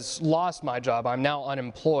who has lost my job, I'm now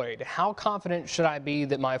unemployed, how confident should I be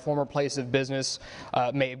that my former place of business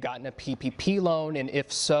may have gotten a PPP loan? And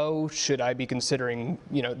if so, should I be considering,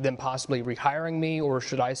 them possibly rehiring me, or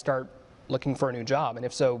should I start looking for a new job? And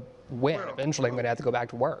if so, when? Eventually, I'm going to have to go back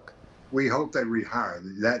to work. We hope they rehire.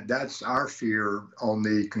 That's our fear on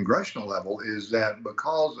the congressional level, is that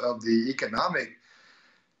because of the economic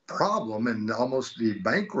problem and almost the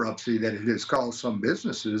bankruptcy that it has caused some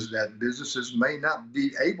businesses, that businesses may not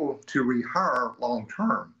be able to rehire long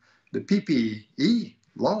term. The PPE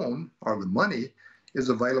loan, or the money, is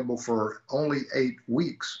available for only 8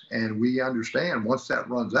 weeks. And we understand once that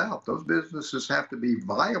runs out, those businesses have to be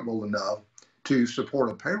viable enough to support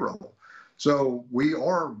a payroll. So we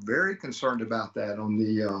are very concerned about that on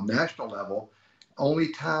the national level. Only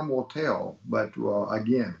time will tell, but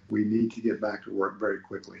again, we need to get back to work very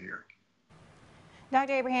quickly here.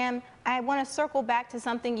 Dr. Abraham, I want to circle back to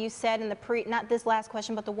something you said in the not this last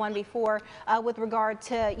question, but the one before, with regard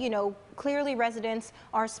to, you know, clearly residents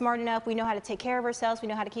are smart enough. We know how to take care of ourselves. We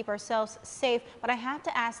know how to keep ourselves safe. But I have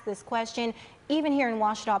to ask this question. Even here in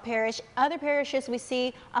Ouachita Parish, other parishes, we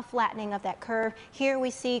see a flattening of that curve. Here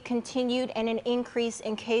we see continued and an increase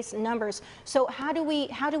in case numbers. So how do we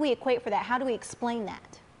equate for that? How do we explain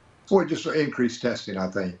that? Well, just increased testing, I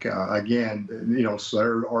think. Again, you know, so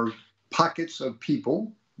there are pockets of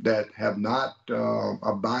people that have not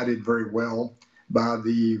abided very well by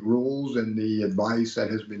the rules and the advice that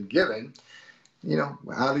has been given. You know,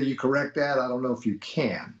 how do you correct that? I don't know if you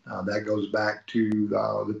can. That goes back to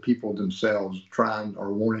the people themselves trying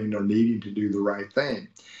or wanting or needing to do the right thing.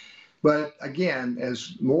 But again,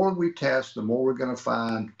 as more we test, the more we're going to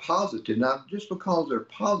find positive. Now, just because they're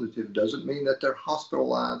positive doesn't mean that they're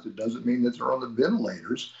hospitalized. It doesn't mean that they're on the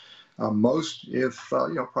ventilators. Most, if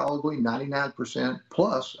you know, probably 99%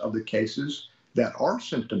 plus of the cases that are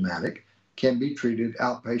symptomatic can be treated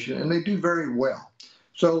outpatient, and they do very well.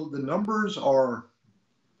 So the numbers are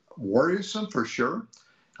worrisome for sure.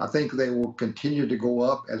 I think they will continue to go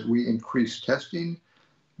up as we increase testing,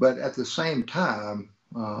 but at the same time,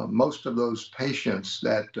 most of those patients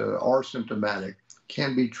that are symptomatic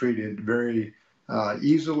can be treated very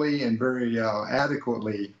easily and very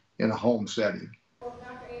adequately in a home setting.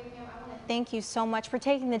 Thank you so much for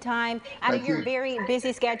taking the time out of your very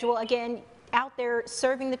busy schedule. Again, out there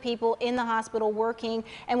serving the people in the hospital, working,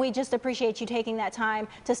 and we just appreciate you taking that time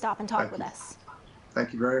to stop and talk with us.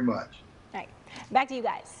 Thank you very much. All right, back to you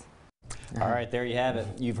guys. All right, there you have it.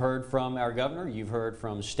 You've heard from our governor, you've heard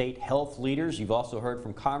from state health leaders, you've also heard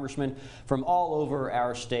from congressmen from all over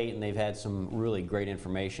our state, and they've had some really great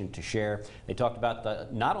information to share. They talked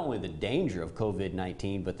about not only the danger of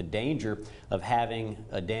COVID-19, but the danger of having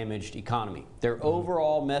a damaged economy. Their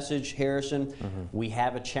overall message, Harrison, we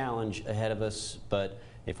have a challenge ahead of us, but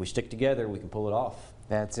if we stick together, we can pull it off.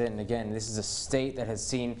 That's it. And again, this is a state that has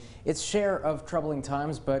seen its share of troubling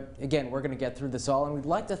times, but again, we're going to get through this all. And we'd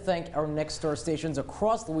like to thank our next door stations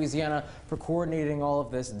across Louisiana for coordinating all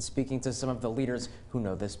of this and speaking to some of the leaders who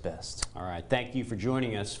know this best. All right. Thank you for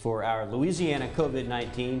joining us for our Louisiana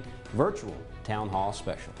COVID-19 virtual town hall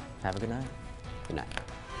special. Have a good night. Good night.